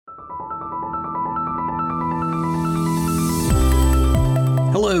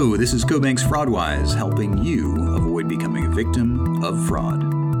this is CoBank's FraudWise, helping you avoid becoming a victim of fraud.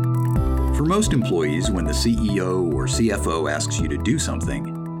 For most employees, when the CEO or CFO asks you to do something,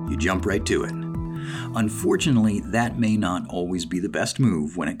 you jump right to it. Unfortunately, that may not always be the best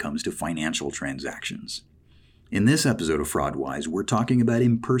move when it comes to financial transactions. In this episode of FraudWise, we're talking about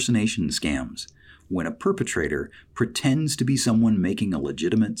impersonation scams, when a perpetrator pretends to be someone making a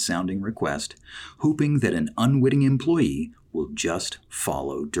legitimate-sounding request, hoping that an unwitting employee will just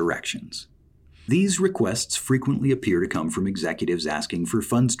follow directions. These requests frequently appear to come from executives asking for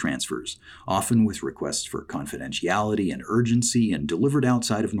funds transfers, often with requests for confidentiality and urgency and delivered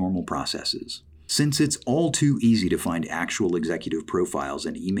outside of normal processes. Since it's all too easy to find actual executive profiles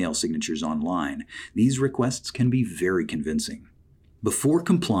and email signatures online, these requests can be very convincing. Before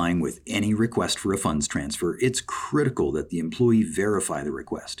complying with any request for a funds transfer, it's critical that the employee verify the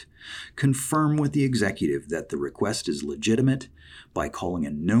request. Confirm with the executive that the request is legitimate by calling a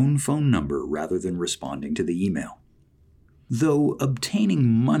known phone number rather than responding to the email. Though obtaining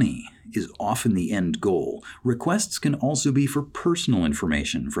money is often the end goal, requests can also be for personal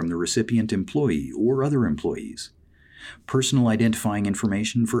information from the recipient employee or other employees. Personal identifying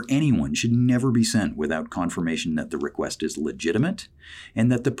information for anyone should never be sent without confirmation that the request is legitimate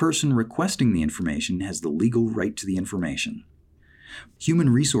and that the person requesting the information has the legal right to the information. Human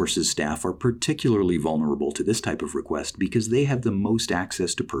resources staff are particularly vulnerable to this type of request because they have the most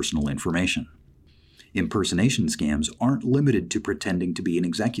access to personal information. Impersonation scams aren't limited to pretending to be an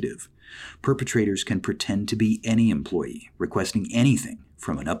executive. Perpetrators can pretend to be any employee, requesting anything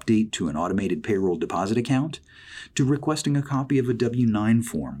from an update to an automated payroll deposit account to requesting a copy of a W-9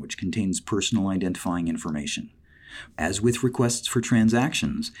 form which contains personal identifying information. As with requests for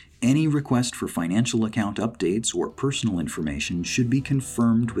transactions, any request for financial account updates or personal information should be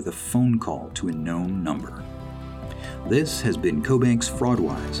confirmed with a phone call to a known number. This has been CoBank's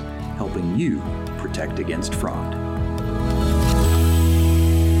FraudWise, helping you protect against fraud.